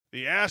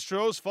The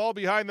Astros fall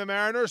behind the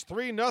Mariners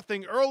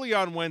 3-0 early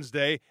on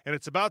Wednesday, and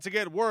it's about to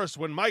get worse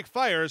when Mike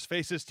Fiers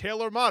faces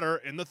Taylor Motter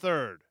in the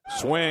third.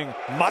 Swing,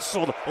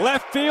 muscled,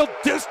 left field,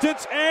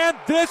 distance, and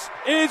this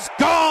is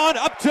gone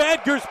up to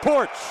Edgar's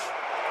porch.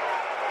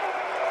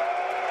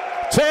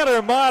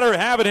 Taylor Motter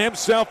having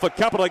himself a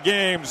couple of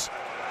games.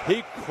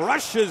 He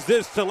crushes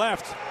this to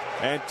left,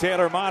 and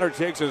Taylor Motter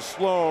takes a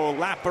slow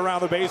lap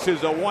around the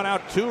bases, a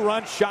one-out,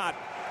 two-run shot.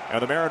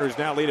 And the Mariners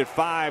now lead at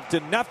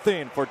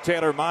 5-0 for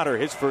Taylor Motter,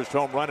 his first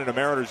home run in a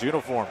Mariners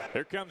uniform.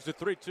 Here comes the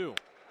 3-2.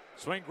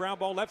 Swing,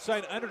 ground ball, left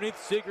side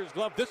underneath Seager's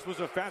glove. This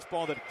was a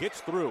fastball that gets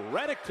through.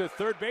 Reddick to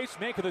third base,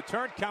 making the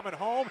turn, coming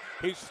home.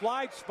 He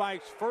slides,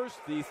 spikes first.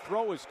 The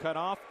throw is cut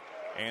off,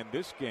 and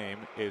this game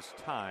is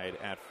tied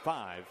at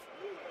 5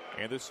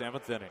 in the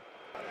 7th inning.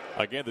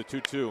 Again, the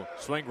 2-2.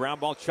 Swing, ground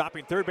ball,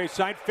 chopping third base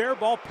side. Fair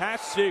ball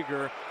past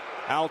Seager.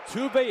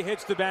 Altuve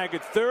hits the bag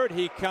at third.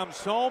 He comes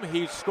home.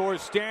 He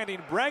scores standing.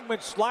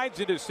 Bregman slides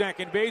into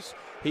second base.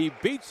 He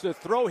beats the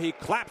throw. He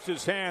claps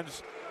his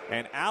hands.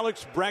 And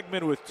Alex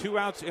Bregman, with 2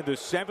 outs in the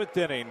 7th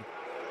inning,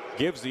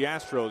 gives the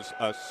Astros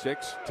a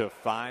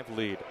 6-5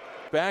 lead.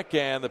 Back,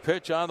 and the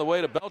pitch on the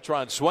way to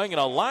Beltran. Swinging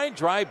a line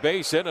drive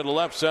base hit into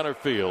left center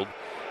field.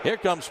 Here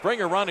comes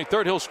Springer rounding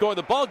third. He'll score.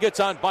 The ball gets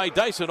on by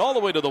Dyson all the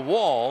way to the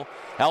wall.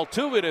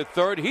 Altuve at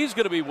third. He's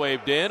going to be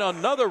waved in.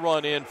 Another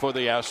run in for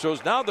the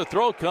Astros. Now the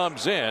throw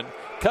comes in.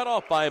 Cut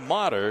off by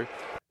Motter.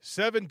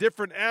 7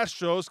 different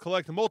Astros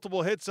collect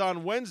multiple hits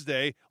on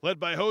Wednesday, led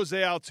by Jose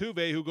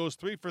Altuve, who goes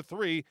 3 for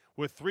 3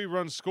 with 3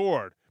 runs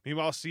scored.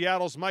 Meanwhile,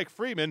 Seattle's Mike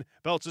Freeman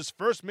belts his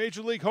first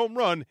Major League home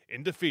run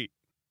in defeat.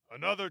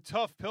 Another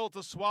tough pill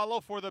to swallow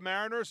for the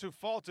Mariners, who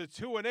fall to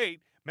 2-8,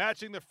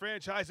 matching the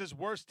franchise's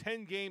worst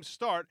 10-game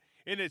start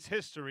in its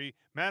history.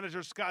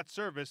 Manager Scott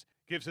Servais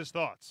gives his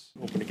thoughts.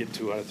 Hoping to get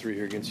 2 out of 3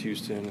 here against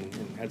Houston,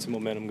 and had some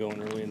momentum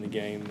going early in the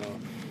game.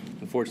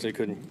 Unfortunately,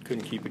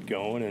 couldn't keep it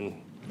going,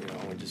 and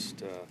we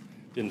just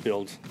didn't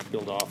build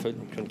off it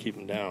and couldn't keep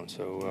them down.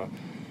 So,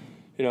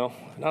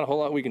 not a whole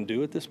lot we can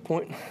do at this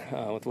point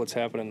with what's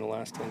happened in the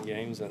last 10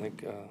 games. I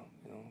think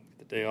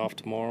the day off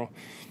tomorrow,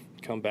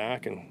 come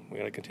back, and we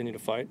got to continue to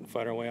fight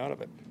our way out of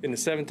it. In the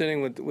 7th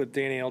inning with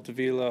Danny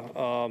Altavilla,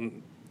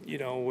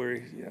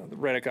 where the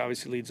Reddick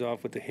obviously leads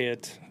off with the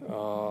hit.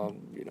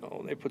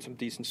 They put some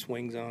decent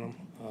swings on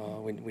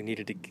him. We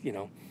needed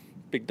to,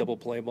 big double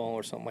play ball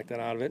or something like that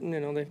out of it,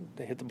 and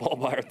they hit the ball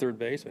by our third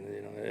baseman.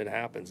 It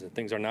happens.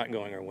 Things are not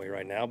going our way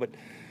right now, but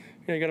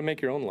you got to make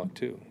your own luck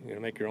too. You got to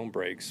make your own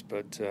breaks.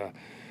 But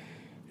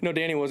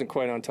Danny wasn't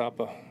quite on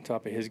top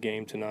of his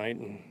game tonight,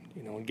 and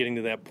getting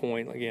to that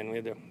point, again, we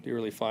had the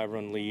early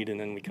 5-run lead, and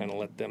then we kind of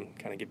let them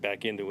kind of get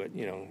back into it,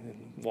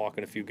 and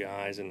walking a few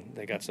guys, and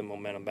they got some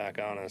momentum back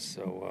on us.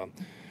 So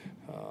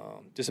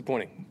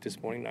disappointing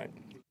night.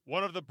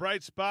 One of the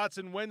bright spots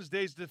in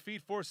Wednesday's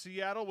defeat for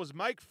Seattle was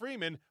Mike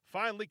Freeman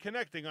finally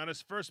connecting on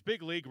his first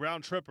big league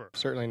round tripper.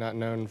 Certainly not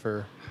known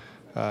for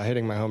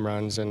hitting my home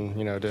runs, and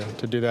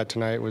to do that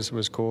tonight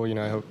was cool.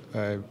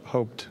 I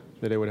hoped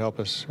that it would help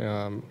us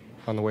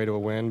on the way to a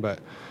win, but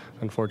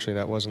unfortunately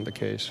that wasn't the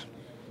case.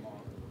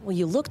 Well,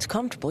 you looked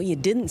comfortable. You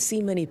didn't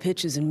see many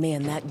pitches, and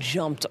man, that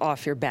jumped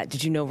off your bat.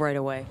 Did you know right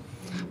away?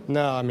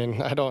 No,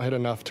 I don't hit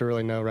enough to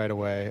really know right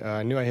away.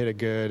 I knew I hit it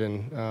good,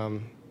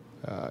 and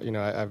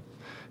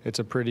it's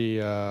a pretty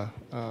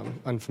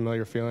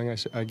unfamiliar feeling,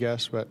 I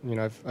guess. But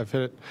I've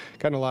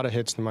gotten a lot of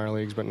hits in the minor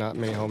leagues, but not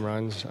many home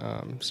runs.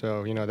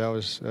 So that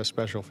was a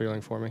special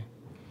feeling for me.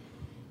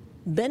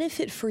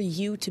 Benefit for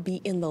you to be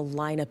in the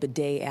lineup a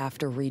day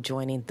after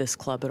rejoining this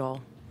club at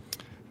all?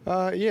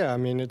 Yeah,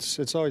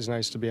 it's always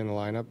nice to be in the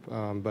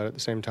lineup, but at the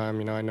same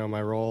time, I know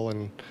my role,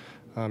 and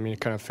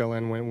kind of fill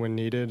in when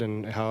needed,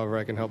 and however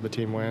I can help the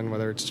team win,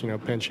 whether it's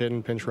pinch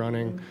hitting, pinch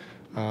running,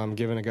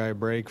 giving a guy a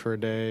break for a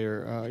day,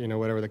 or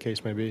whatever the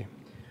case may be.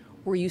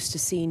 We're used to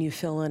seeing you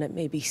fill in at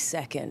maybe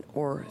second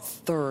or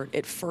third.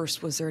 At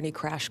first, was there any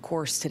crash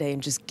course today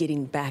in just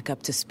getting back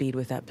up to speed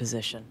with that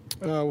position?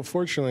 Well,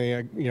 fortunately,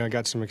 I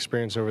got some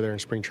experience over there in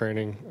spring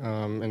training,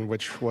 and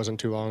which wasn't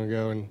too long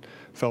ago, and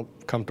felt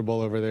comfortable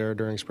over there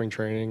during spring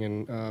training,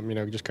 and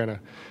just kind of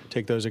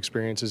take those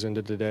experiences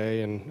into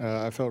today, and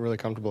I felt really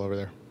comfortable over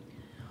there.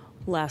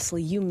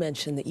 Lastly, you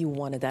mentioned that you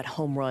wanted that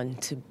home run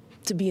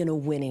to be in a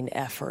winning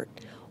effort.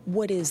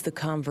 What is the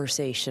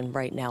conversation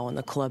right now in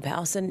the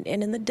clubhouse and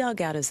in the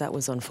dugout as that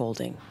was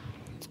unfolding?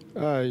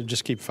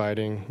 Just keep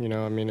fighting.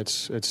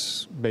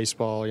 It's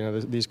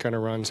baseball. These kind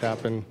of runs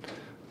happen.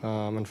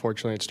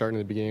 Unfortunately, it's starting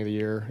at the beginning of the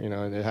year.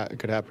 It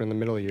could happen in the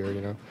middle of the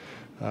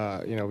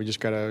year. We just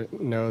got to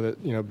know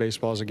that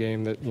baseball is a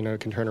game that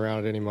can turn around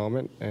at any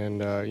moment.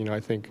 And I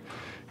think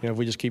if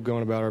we just keep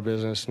going about our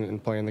business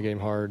and playing the game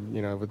hard,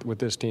 with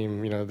this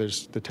team,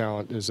 there's the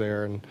talent is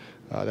there, and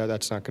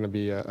that's not going to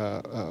be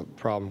a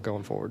problem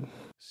going forward.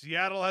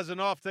 Seattle has an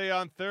off day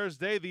on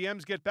Thursday. The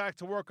M's get back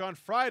to work on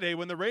Friday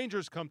when the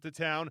Rangers come to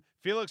town.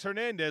 Felix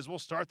Hernandez will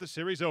start the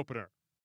series opener.